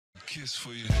kiss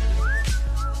for you.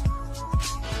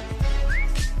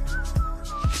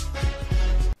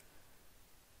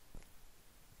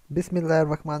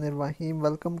 Bismillahirrahmanirrahim.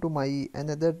 Welcome to my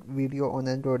another video on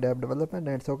Android app development.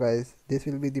 And so guys, this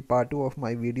will be the part 2 of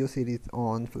my video series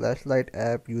on FlashLight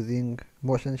app using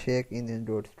motion shake in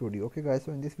Android Studio. Okay guys,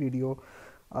 so in this video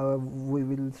we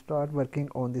will start working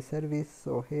on the service.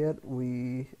 So here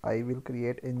I will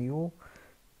create a new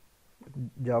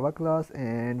Java class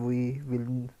and we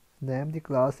will name the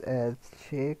class as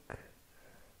shake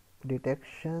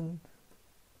detection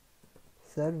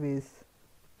service,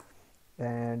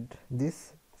 and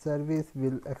this service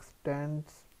will extend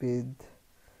with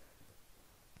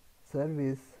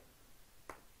service,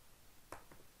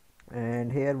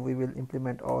 and here we will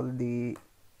implement all the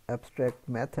abstract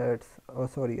methods,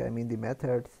 the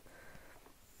methods,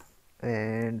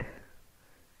 and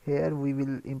here we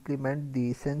will implement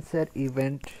the sensor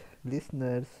event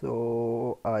listener.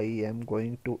 So I am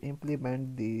going to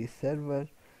implement the sensor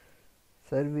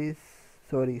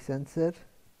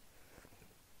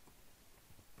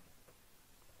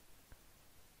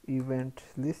event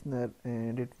listener,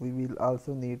 and we will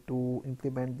also need to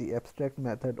implement the abstract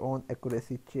method on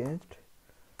accuracy changed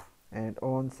and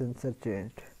on sensor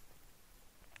changed.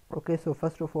 Okay, so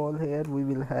first of all, here we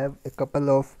will have a couple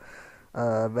of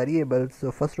variables.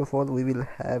 So first of all, we will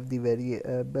have the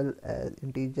variable as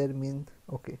integer min.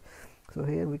 Okay, so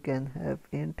here we can have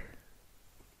int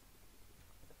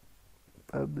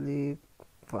public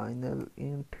final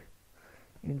int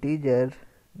integer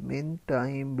min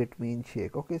time between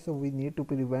shake. Okay, so we need to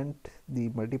prevent the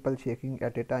multiple shaking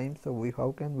at a time. So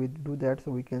how can we do that?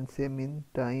 So we can say min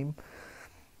time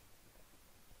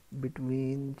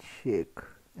between shake,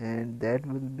 and that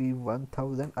will be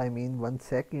 1000, 1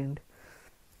 second.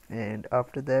 And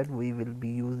after that we will be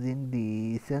using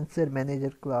the sensor manager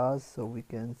class. So we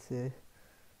can say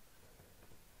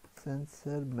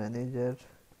sensor manager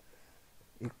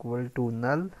equal to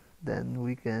null. Then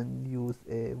we can use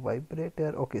a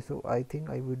vibrator. Okay, so I think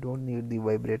we don't need the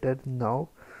vibrator now.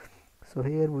 So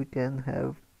here we can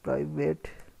have private.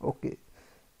 Okay,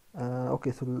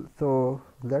 so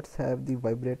let's have the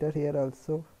vibrator here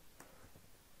also.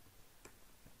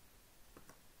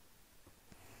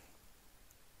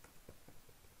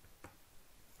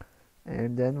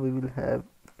 And then we will have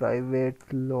private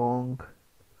long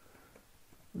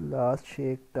last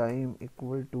shake time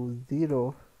equal to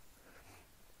 0,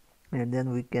 and then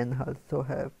we can also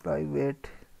have private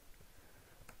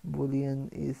boolean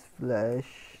is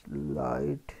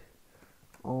FlashLight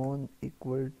on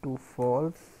equal to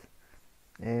false,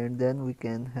 and then we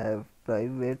can have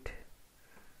private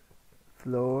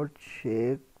float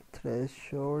shake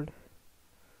threshold.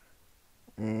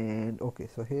 And okay,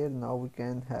 so here now we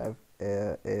can have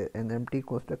an empty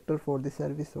constructor for the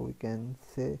service. So we can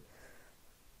say,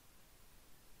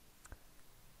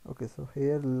 okay, so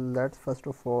here let's first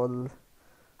of all,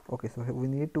 okay, so we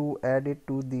need to add it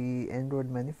to the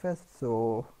Android manifest.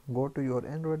 So go to your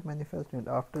Android manifest, and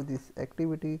after this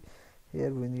activity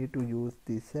here we need to use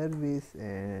the service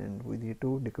and we need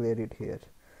to declare it here,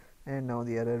 and now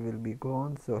the error will be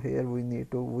gone. So here we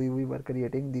need to we were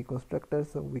creating the constructor,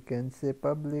 so we can say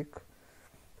public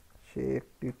shake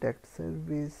detect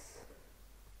service,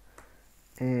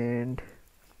 and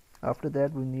after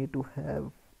that we need to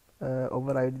have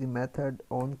override the method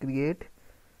on create,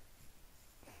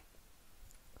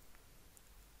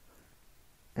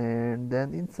 and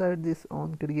then inside this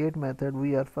on create method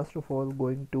we are first of all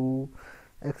going to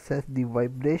access the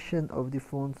vibration of the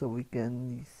phone. So we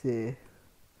can say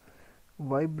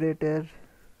vibrator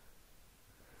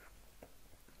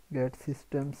get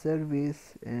system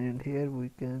service, and here we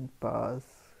can pass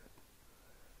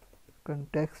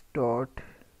context dot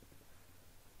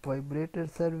vibrator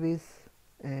service,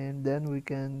 and then we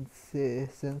can say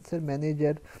sensor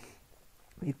manager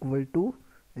equal to,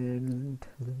 and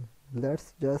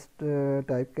let's just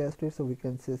typecast it. So we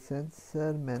can say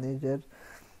sensor manager,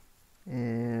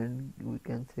 and we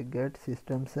can say get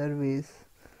system service,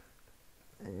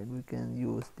 and we can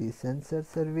use the sensor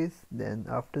service. Then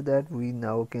after that we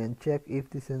now can check if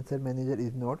the sensor manager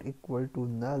is not equal to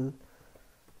null.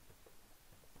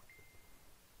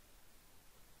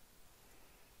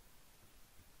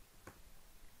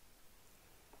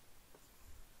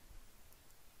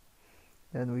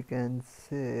 Then we can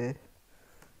say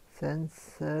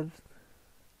sensor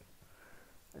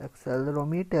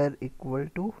accelerometer equal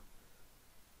to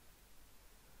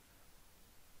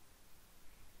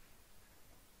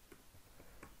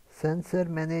sensor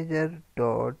manager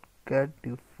dot get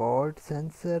default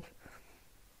sensor,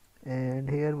 and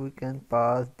here we can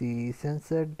pass the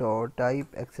sensor dot type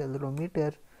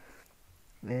accelerometer,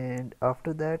 and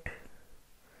after that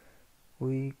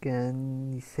we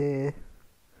can say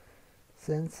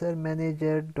sensor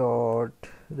manager dot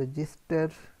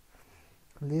register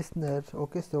listener.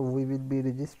 Okay, so we will be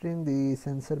registering the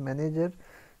sensor manager,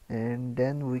 and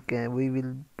then we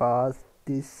will pass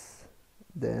this,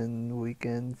 then we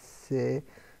can say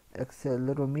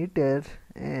accelerometer,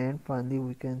 and finally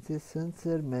we can say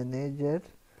sensor manager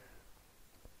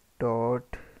dot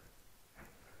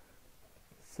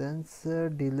sensor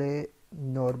delay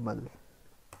normal.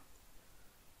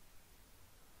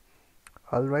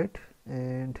 All right,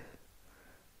 and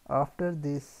after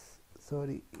this,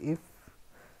 sorry, if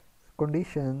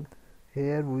condition,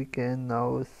 here we can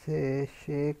now say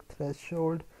shake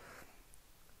threshold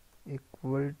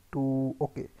equal to,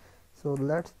 okay, so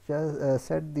let's just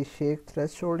set the shake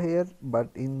threshold here, but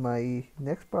in my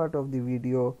next part of the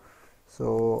video,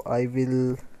 so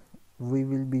we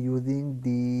will be using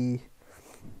the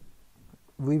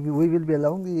we will be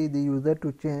allowing the user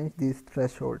to change this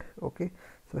threshold. Okay,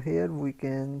 so here we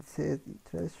can say the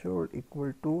threshold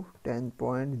equal to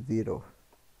 10.0.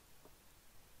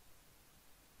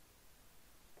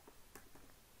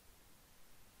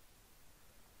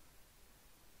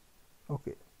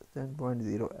 okay,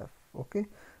 10.0 f. okay,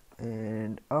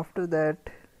 and after that,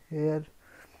 here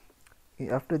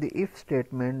after the if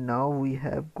statement, now we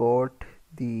have got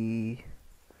the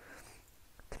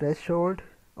threshold.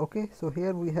 Okay, so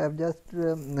here we have just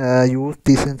used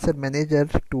the sensor manager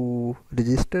to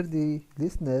register the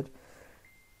listener,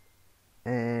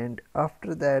 and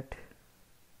after that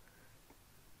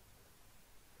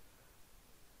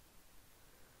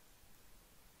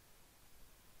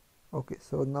okay,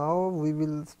 so now we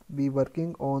will be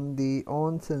working on the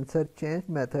on sensor change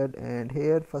method, and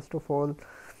here first of all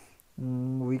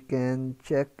we can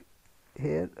check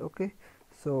here. Okay,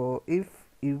 so if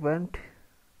event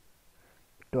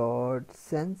dot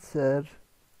sensor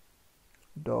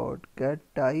dot get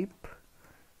type,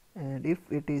 and if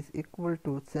it is equal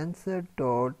to sensor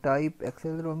dot type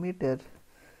accelerometer,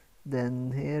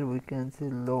 then here we can say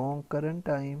long current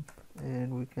time,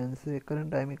 and we can say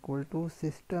current time equal to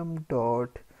system dot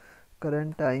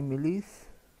current time millis,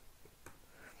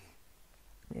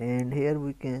 and here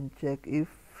we can check if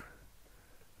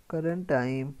current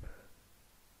time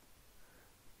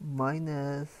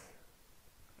minus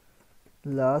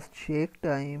last shake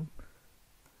time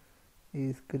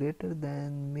is greater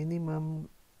than minimum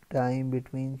time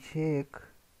between shake,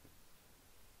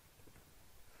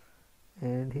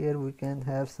 and here we can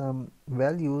have some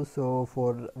values. So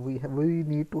for we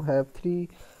need to have three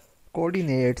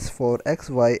coordinates for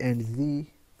x, y and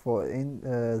z. For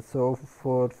so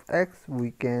for x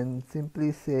we can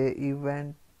simply say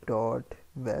event dot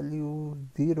value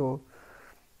 0,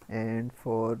 and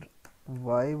for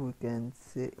y we can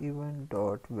say event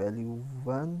dot value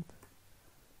 1,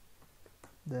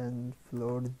 then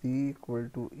float z equal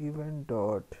to event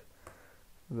dot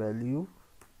value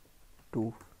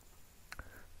 2.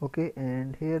 okay,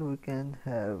 and here we can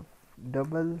have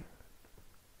double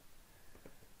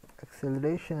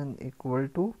acceleration equal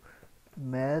to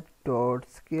math dot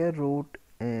square root,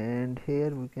 and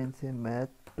here we can say math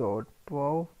dot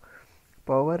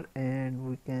power, and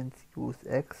we can use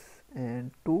x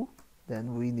and 2,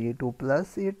 then we need to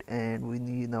plus it, and we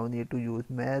now need to use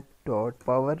math dot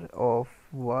power of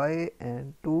y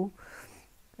and 2,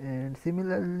 and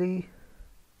similarly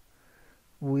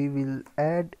we will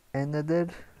add another,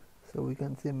 so we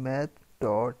can say math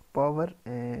dot power,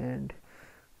 and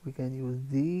we can use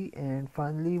z, and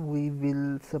finally we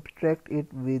will subtract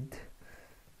it with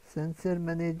sensor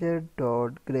manager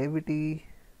dot gravity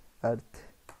earth.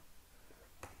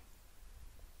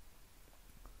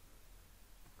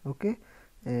 okay,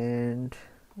 and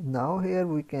now here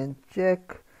we can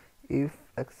check if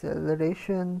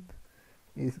acceleration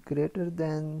is greater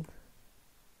than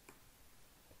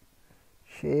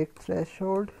shake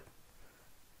threshold,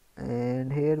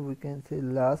 and here we can say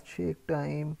last shake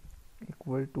time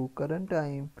equal to current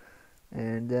time,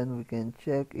 and then we can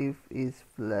check if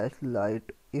FlashLight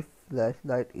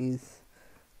is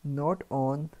not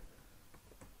on,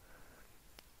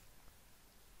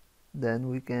 then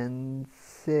we can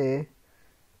say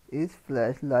is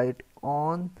FlashLight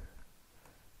on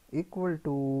equal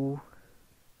to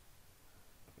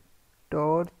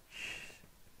torch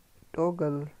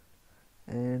toggle,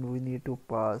 and we need to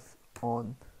pass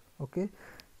on. okay,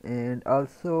 and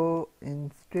also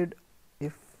instead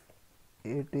if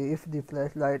the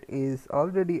FlashLight is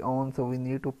already on, so we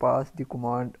need to pass the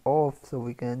command off, so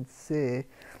we can say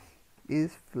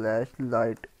is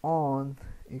FlashLight on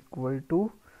equal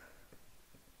to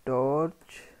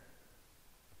torch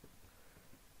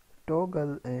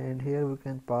toggle, and here we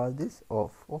can pass this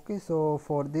off. Okay, so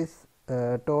for this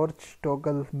torch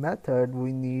toggle method,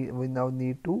 we now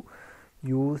need to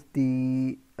use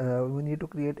the we need to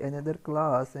create another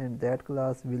class, and that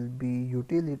class will be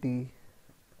utility.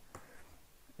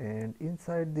 And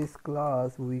inside this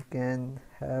class we can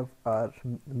have our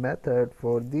method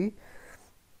for the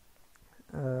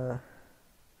uh,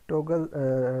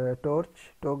 torch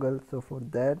toggle. So for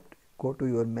that, go to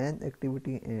your main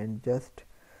activity and just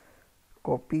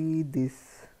copy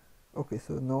this. Okay,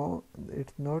 so no,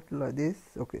 it's not like this.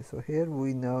 Okay, so here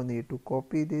we now need to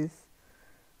copy this,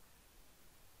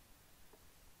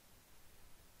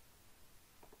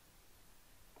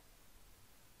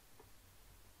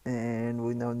 and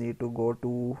we now need to go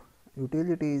to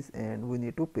utilities and we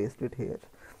need to paste it here.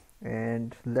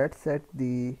 And let's set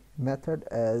the method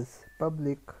as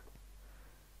public.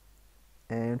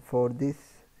 And for this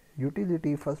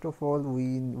utility, first of all,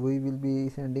 we will be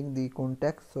sending the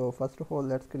context. So first of all,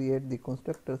 let's create the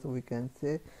constructor. So we can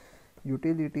say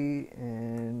utility,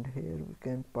 and here we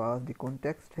can pass the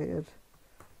context here,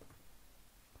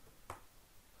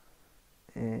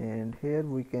 and here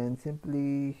we can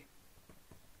simply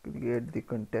create the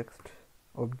context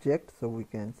object. So we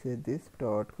can say this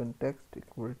dot context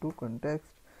equal to context,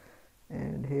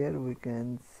 and here we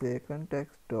can say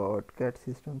context dot get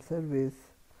system service,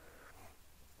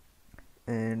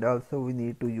 and also we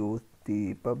need to use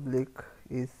the public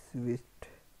is switched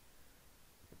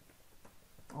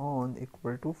on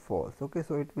equal to false. Okay,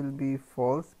 so it will be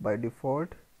false by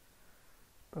default,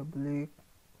 public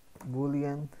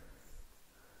boolean.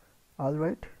 All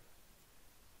right,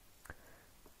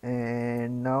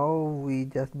 and now we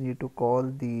just need to call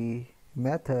the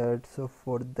method. So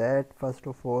for that, first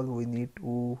of all, we need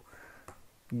to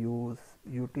use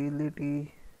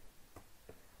utility,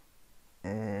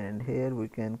 and here we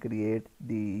can create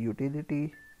the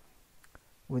utility.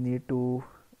 We need to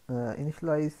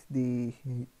initialize the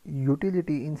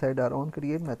utility inside our own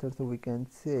create method. So we can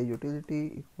say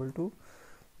utility equal to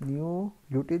new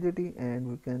utility, and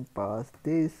we can pass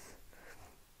this.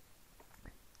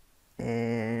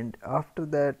 And after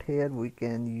that, here we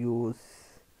can use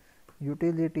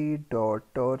utility dot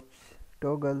torch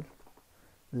toggle.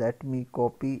 Let me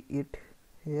copy it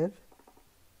here,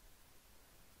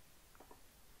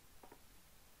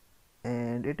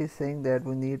 and it is saying that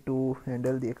we need to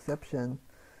handle the exception.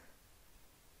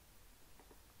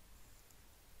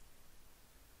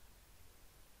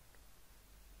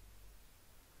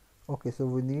 Okay, so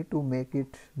we need to make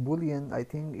it boolean. I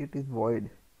think it is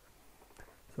void.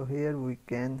 So here we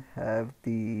can have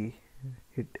the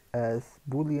it as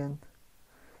boolean,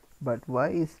 but why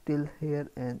is still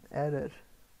here an error?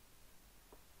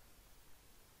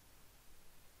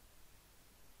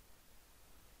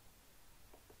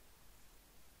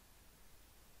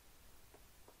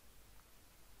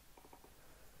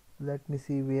 Let me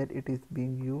see where it is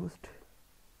being used.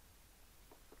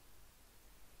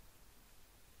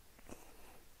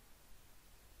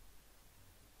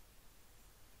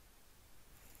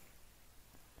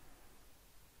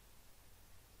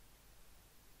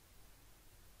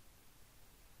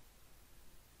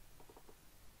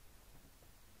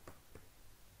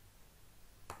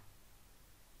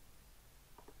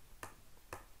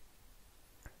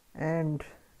 And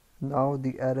now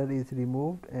the error is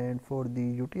removed. And for the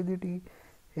utility,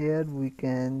 here we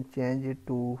can change it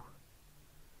to,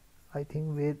 I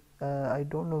think where I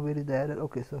don't know where is the error.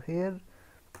 Okay, so here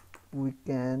we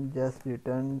can just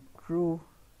return true.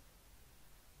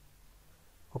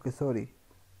 Okay, sorry,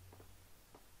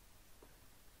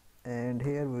 and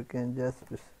here we can just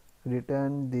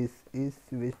return this is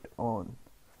switched on.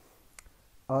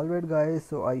 Alright guys,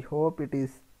 so I hope it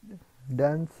is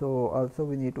done. So also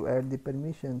we need to add the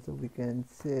permission. So we can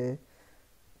say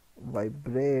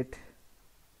vibrate,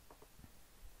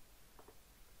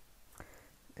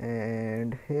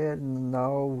 and here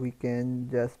now we can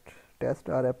just test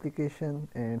our application.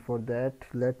 And for that,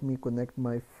 let me connect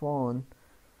my phone.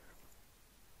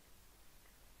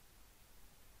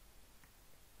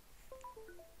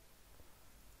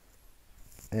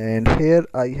 And here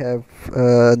I have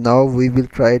now we will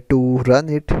try to run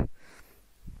it.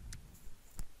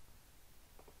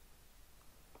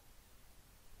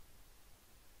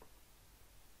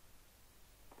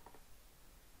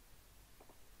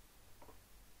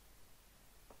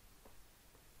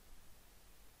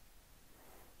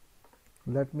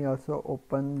 Let me also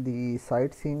open the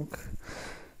site sync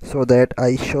so that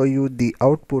I show you the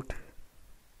output.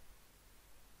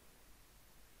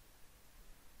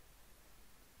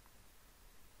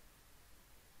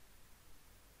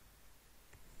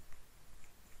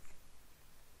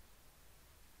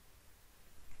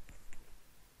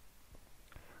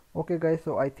 Okay guys,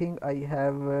 so I think I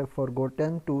have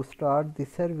forgotten to start the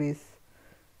service.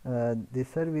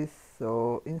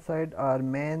 So inside our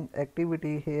main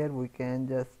activity here we can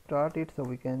just start it. So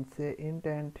we can say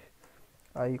intent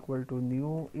I equal to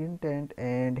new intent,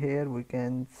 and here we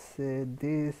can say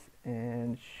this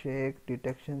and shake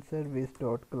detection service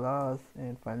dot class,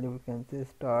 and finally we can say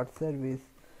start service,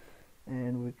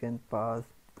 and we can pass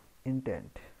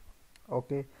intent.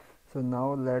 Okay, so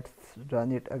now let's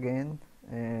run it again.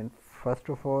 And first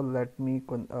of all, let me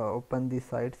open the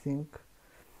site sync,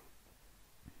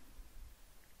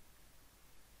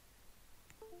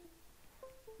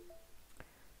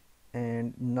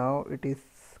 and now it is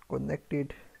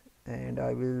connected, and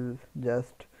I will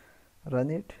just run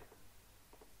it.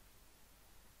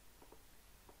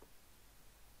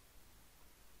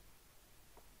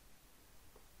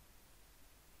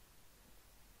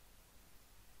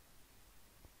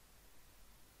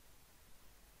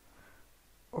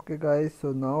 Okay guys,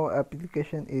 so now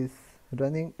application is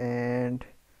running, and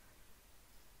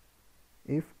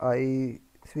if I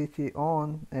switch it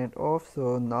on and off,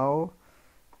 so now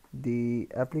the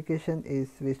application is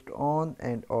switched on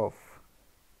and off.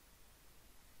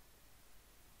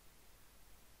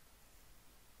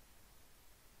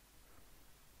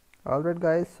 Alright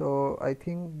guys, so I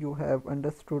think you have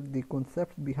understood the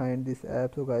concepts behind this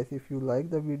app. So guys, if you like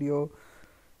the video,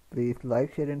 please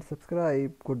like, share and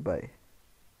subscribe. Goodbye.